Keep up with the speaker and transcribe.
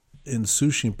in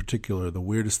sushi in particular, the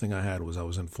weirdest thing I had was I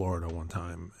was in Florida one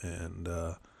time, and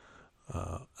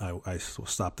I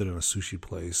stopped at a sushi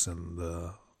place, and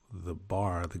the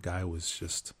guy was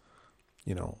just,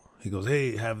 he goes,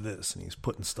 "Hey, have this," and he's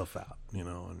putting stuff out,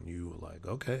 and you were like,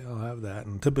 "Okay, I'll have that."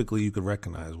 And typically you could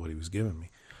recognize what he was giving me,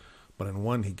 but in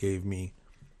one he gave me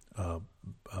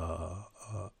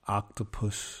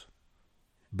octopus,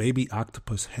 baby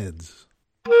octopus heads.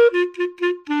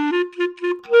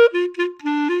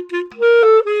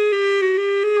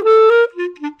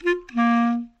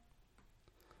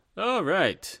 All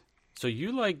right. So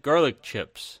you like garlic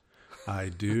chips. I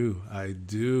do. I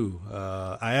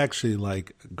actually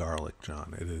like garlic,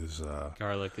 John. It is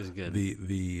Garlic is good.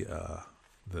 The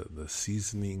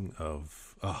seasoning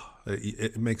of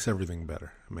it makes everything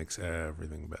better. It makes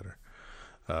everything better.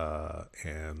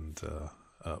 And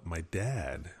my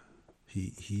dad,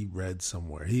 he read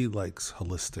somewhere. He likes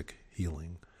holistic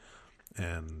healing,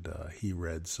 and he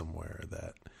read somewhere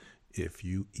that if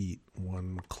you eat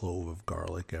one clove of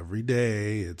garlic every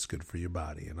day, it's good for your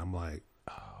body. And I'm like,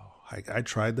 I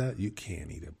tried that. You can't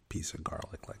eat a piece of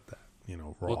garlic like that,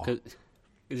 raw. Well,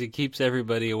 because it keeps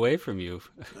everybody away from you.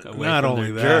 Not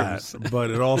only that,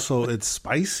 but it's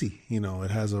spicy.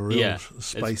 It has a real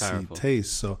spicy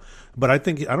taste. So, but I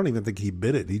don't even think he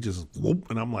bit it. He just whoop,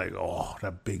 and I'm like, oh,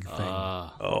 that big thing.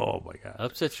 Oh my god,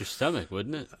 upsets your stomach,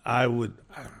 wouldn't it?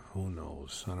 Who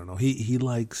knows? I don't know. He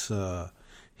likes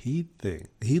he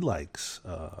likes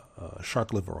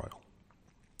shark liver oil,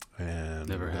 and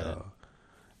never had it.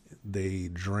 They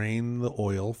drain the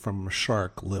oil from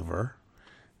shark liver,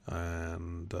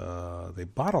 and they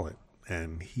bottle it.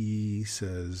 And he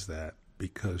says that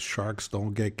because sharks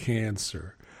don't get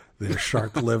cancer, their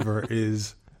shark liver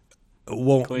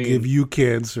won't clean. give you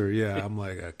cancer. Yeah, I'm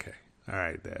like, okay, all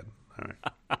right, Dad, all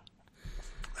right.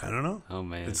 I don't know. Oh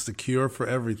man, it's the cure for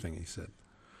everything, he said.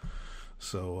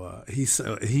 So he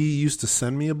used to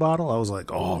send me a bottle. I was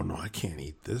like, oh no, I can't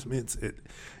eat this.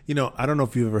 I don't know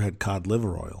if you've ever had cod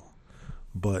liver oil,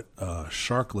 but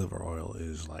shark liver oil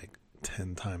is like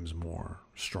 10 times more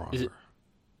stronger.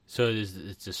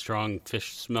 It's a strong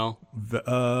fish smell?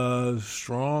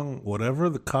 Strong, whatever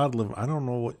the cod liver. I don't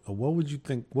know what would you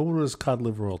think? What does cod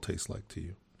liver oil taste like to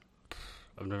you?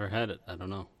 I've never had it. I don't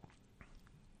know.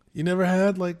 You never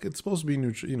had, like, it's supposed to be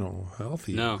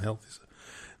healthy. No. Healthy.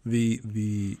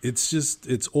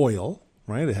 It's oil,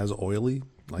 right? It has oil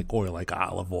like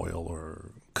olive oil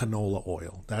or canola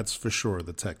oil. That's for sure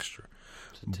the texture.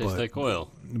 It tastes like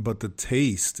oil. But the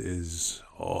taste is,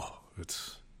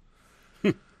 it's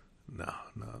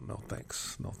no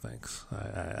thanks. No thanks.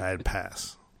 I'd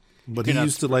pass. But he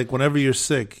used to, like, whenever you're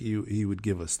sick, he would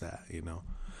give us that,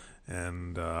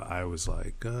 And I was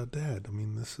like, Dad, I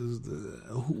mean, this is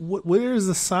where is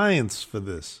the science for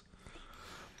this?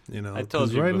 I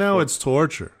told you right now it's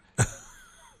torture.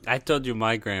 I told you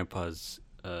my grandpa's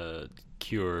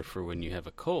cure for when you have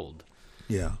a cold.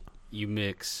 Yeah. You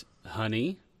mix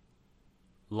honey,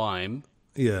 lime.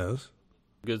 Yes.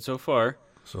 Good so far.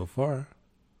 So far.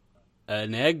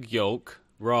 An egg yolk,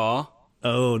 raw.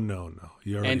 Oh, no.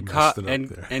 You already messed it up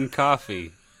there. And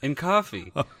coffee. And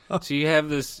coffee. So you have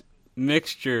this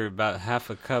mixture, about half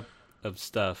a cup of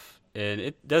stuff, and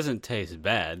it doesn't taste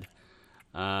bad.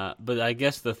 But I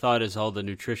guess the thought is all the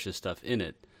nutritious stuff in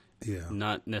it. Yeah.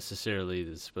 Not necessarily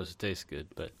that it's supposed to taste good,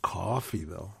 but coffee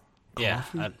though.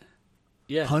 Coffee?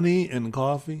 Yeah. Honey and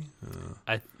coffee.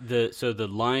 So the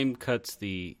lime cuts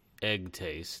the egg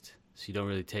taste, so you don't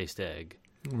really taste egg.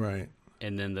 Right.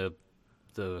 And then the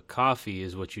coffee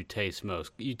is what you taste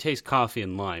most. You taste coffee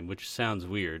and lime, which sounds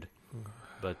weird,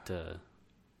 but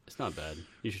it's not bad.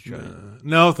 You should try it.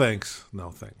 No thanks.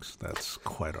 That's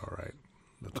quite all right.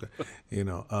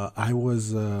 I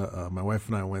was my wife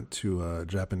and I went to a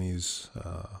Japanese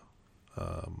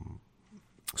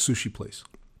sushi place,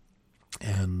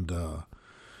 and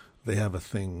they have a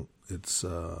thing. It's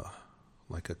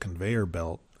like a conveyor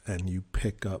belt, and you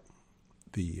pick up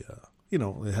the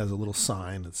it has a little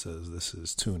sign that says this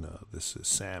is tuna, this is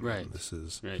salmon, right. This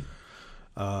is right.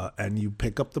 And you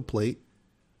pick up the plate,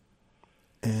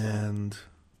 and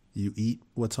you eat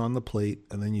what's on the plate,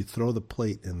 and then you throw the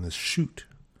plate in this chute.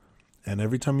 And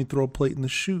every time you throw a plate in the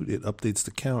chute, it updates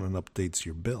the count and updates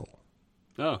your bill.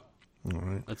 Oh. All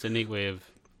right. That's a neat way of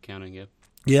counting it.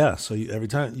 Yeah, so every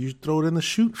time you throw it in the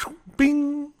chute,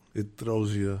 bing, it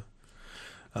throws you.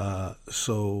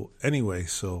 So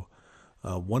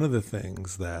one of the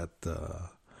things that,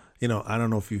 I don't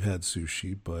know if you've had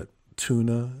sushi, but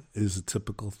tuna is a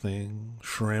typical thing.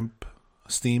 Shrimp,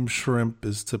 steamed shrimp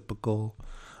is typical.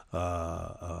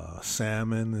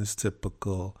 Salmon is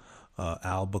typical.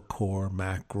 Albacore,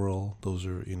 mackerel, those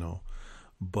are,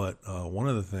 But one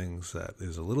of the things that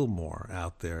is a little more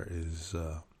out there is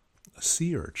a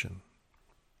sea urchin.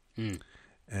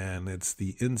 And it's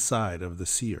the inside of the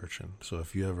sea urchin. So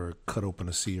if you ever cut open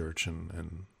a sea urchin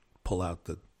and pull out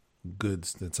the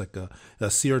goods, it's like a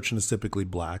sea urchin is typically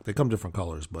black. They come different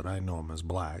colors, but I know them as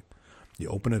black. You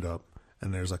open it up,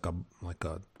 and there's like a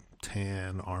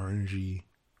tan, orangey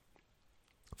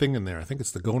thing in there. I think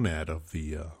it's the gonad of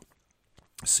the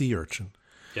sea urchin.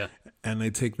 Yeah. And they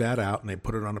take that out and they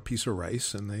put it on a piece of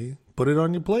rice and they put it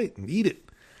on your plate and eat it.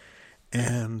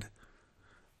 And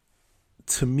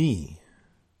to me,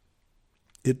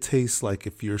 it tastes like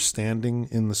if you're standing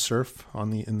in the surf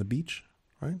in the beach,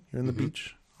 right? You're in the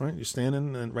beach, right? You're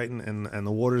standing and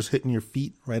the water's hitting your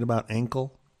feet right about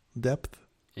ankle depth.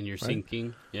 And you're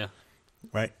sinking, yeah.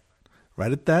 Right.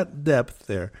 Right at that depth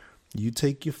there, you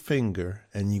take your finger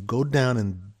and you go down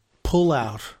and pull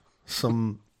out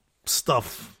some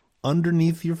stuff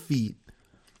underneath your feet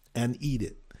and eat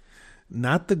it.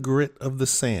 Not the grit of the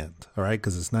sand, all right?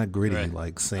 Because it's not gritty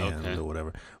like sand or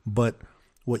whatever. But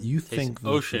what you think...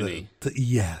 oceany.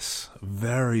 Yes.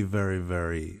 Very, very,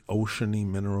 very oceany,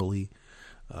 minerally.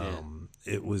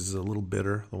 It was a little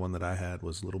bitter. The one that I had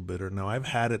was a little bitter. Now, I've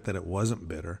had it that it wasn't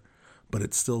bitter, but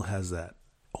it still has that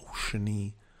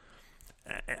oceany...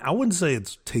 I wouldn't say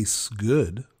it tastes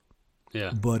good,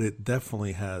 but it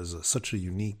definitely has such a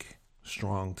unique,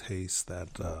 strong taste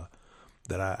that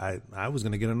I was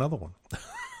going to get another one.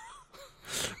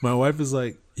 My wife is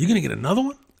like, "You going to get another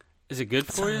one?" Is it good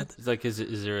for you? It's like,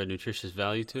 is there a nutritious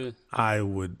value to it? I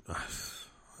don't know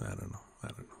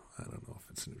if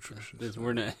it's nutritious.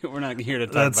 We're not here to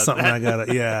talk That's about something that.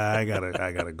 I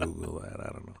gotta Google that. I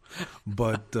don't know,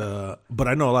 but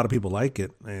I know a lot of people like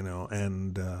it,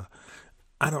 and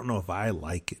I don't know if I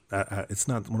like it. It's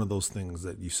not one of those things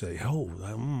that you say, "Oh,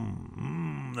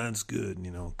 that's good,"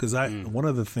 Because one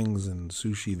of the things in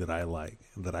sushi that I like,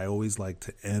 that I always like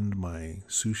to end my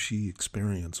sushi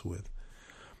experience with,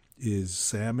 is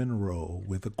salmon roe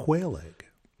with a quail egg.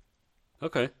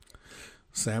 Okay.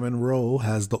 Salmon roe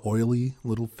has the oily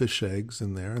little fish eggs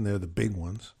in there, and they're the big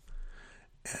ones.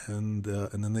 And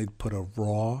then they put a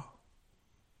raw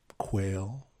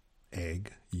quail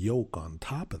egg yolk on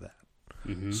top of that.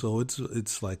 Mm-hmm. So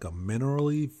it's like a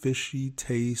minerally fishy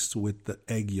taste with the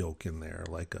egg yolk in there,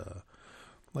 like a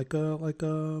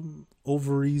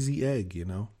over easy egg,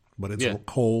 but it's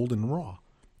cold and raw.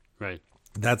 Right.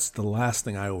 That's the last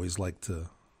thing I always like to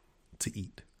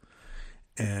eat.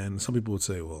 And some people would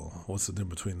say, well, what's the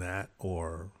difference between that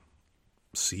or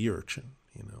sea urchin,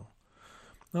 And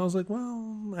I was like,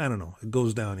 well, I don't know. It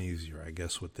goes down easier, I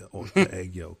guess, with the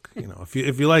egg yolk.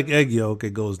 If you like egg yolk,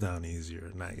 it goes down easier.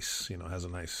 Nice, has a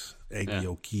nice egg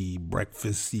yolky,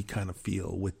 breakfasty kind of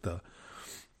feel with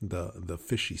the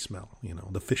fishy smell,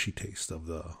 the fishy taste of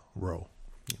the roe.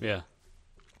 Yeah.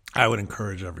 I would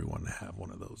encourage everyone to have one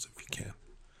of those if you can.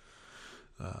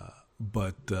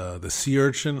 But the sea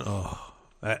urchin,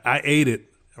 I ate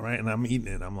it, right? And I'm eating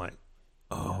it. I'm like,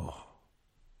 I'm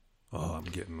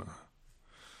getting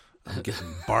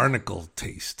barnacle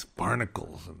taste,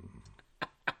 barnacles. And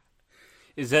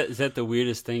Is that the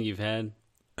weirdest thing you've had?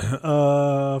 From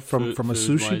a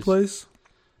sushi place?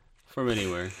 From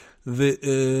anywhere.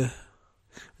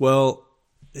 Well,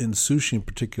 in sushi in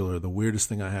particular, the weirdest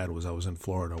thing I had was I was in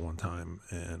Florida one time,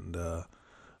 and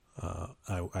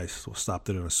I stopped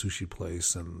at a sushi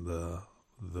place, and the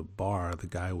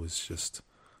guy was just,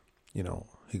 he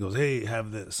goes, "Hey,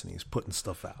 have this," and he's putting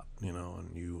stuff out,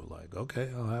 and you were like,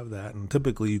 "Okay, I'll have that." And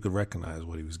typically you could recognize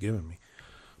what he was giving me,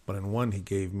 but in one he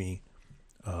gave me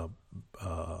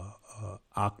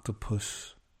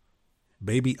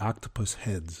baby octopus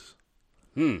heads.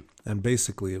 And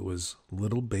basically it was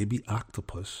little baby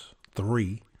octopus,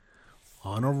 3,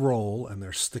 on a roll, and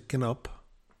they're sticking up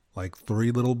like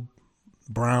 3 little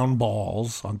brown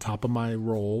balls on top of my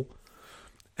roll.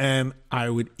 And I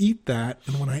would eat that,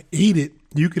 and when I ate it,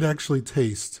 you could actually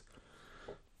taste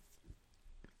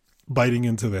biting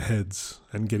into the heads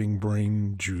and getting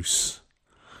brain juice.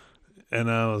 And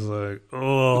I was like,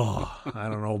 oh, I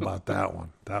don't know about that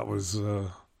one. That was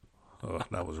rough.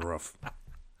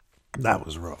 That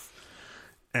was rough.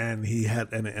 And he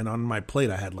had, and on my plate,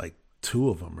 I had like 2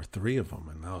 of them or 3 of them.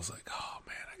 And I was like, oh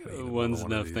man, I gotta eat one's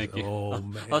one enough, thank you. Oh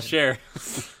man. I'll share.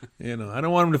 I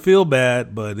don't want him to feel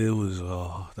bad, but it was,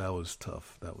 that was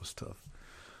tough. That was tough.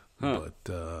 Huh.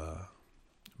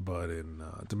 But in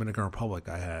Dominican Republic,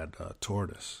 I had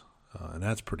tortoise, and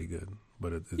that's pretty good.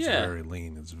 But it's very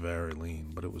lean. It's very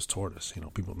lean. But it was tortoise.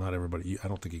 Not everybody. I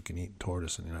don't think you can eat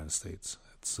tortoise in the United States.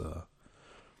 It's a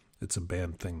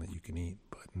banned thing that you can eat.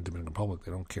 But in Dominican Republic,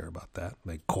 they don't care about that.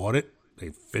 They caught it, They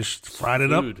fished, fried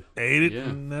it up, Food. ate it, Yeah.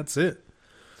 and that's it.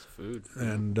 It's food.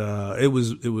 And it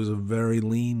was a very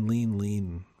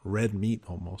lean red meat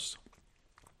almost.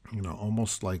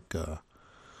 Almost like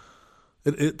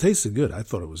it tasted good. I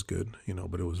thought it was good,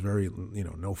 but it was very,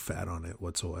 no fat on it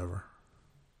whatsoever.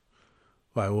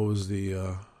 Why? What was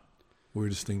the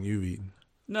weirdest thing you've eaten?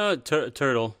 No,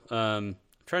 turtle. Trying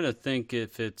to think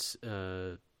if it's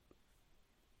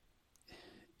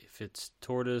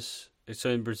tortoise. So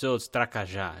in Brazil, it's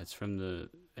tracajá. It's from the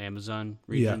Amazon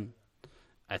region.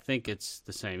 I think it's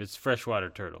the same. It's freshwater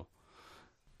turtle.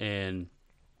 And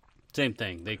same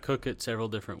thing. They cook it several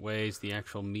different ways. The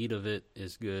actual meat of it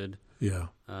is good. Yeah.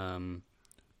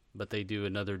 But they do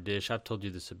another dish. I've told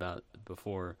you this about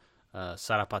before.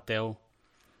 Sarapatel,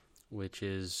 which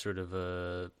is sort of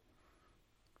a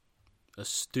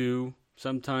stew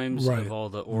sometimes Right. of all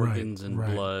the organs and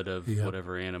Right. blood of Yeah.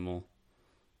 whatever animal.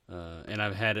 And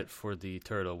I've had it for the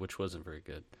turtle, which wasn't very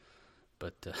good.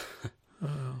 But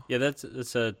yeah, that's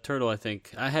a turtle. I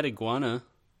think I had iguana.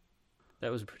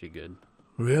 That was pretty good.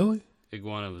 Really?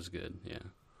 Iguana was good. Yeah.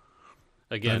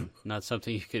 Again, not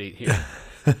something you could eat here.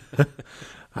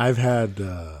 I've had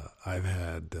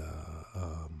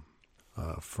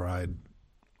fried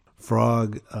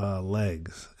frog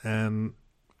legs, and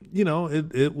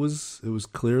it was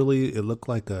clearly, it looked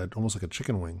like almost like a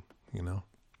chicken wing,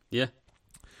 Yeah.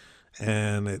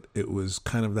 and it was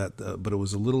kind of that, but it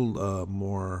was a little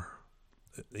more.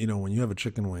 When you have a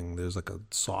chicken wing, there's like a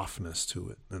softness to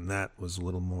it, and that was a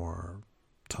little more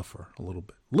tougher, a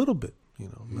little bit,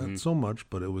 not so much,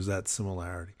 but it was that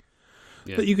similarity.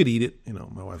 Yeah. But you could eat it,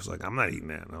 My wife's like, "I'm not eating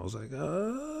that," and I was like,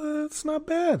 "It's not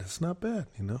bad. It's not bad,"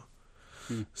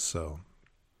 So,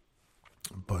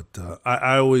 but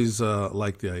I always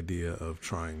like the idea of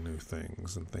trying new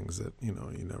things and things that you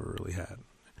never really had.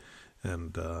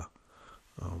 And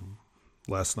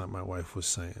last night my wife was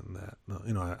saying that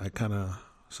I kind of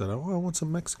said, "Oh, I want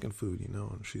some Mexican food,"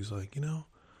 and she's like,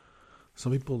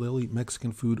 some people, they'll eat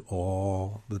Mexican food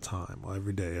all the time,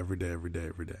 every day.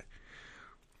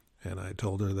 And I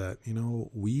told her that,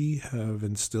 we have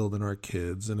instilled in our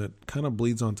kids, and it kind of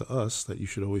bleeds onto us, that you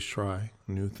should always try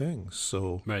new things.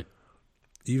 So Right.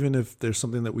 even if there's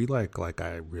something that we like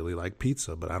I really like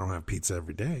pizza, but I don't have pizza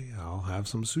every day. I'll have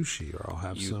some sushi, or I'll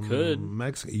have some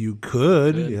Mexican. You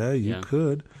could. Yeah, you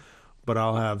could. But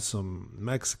I'll have some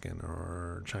Mexican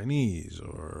or Chinese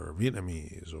or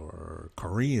Vietnamese or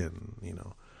Korean,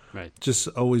 Right. Just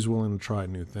always willing to try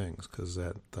new things, because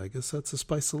I guess that's the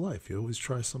spice of life. You always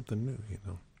try something new,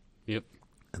 Yep.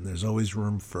 And there's always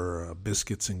room for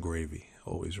biscuits and gravy.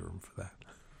 Always room for that.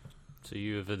 So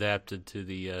you have adapted to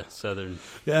the southern.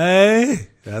 Hey,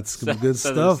 that's good Southern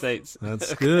stuff. states.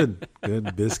 That's good.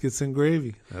 Good biscuits and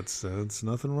gravy. That's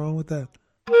nothing wrong with that.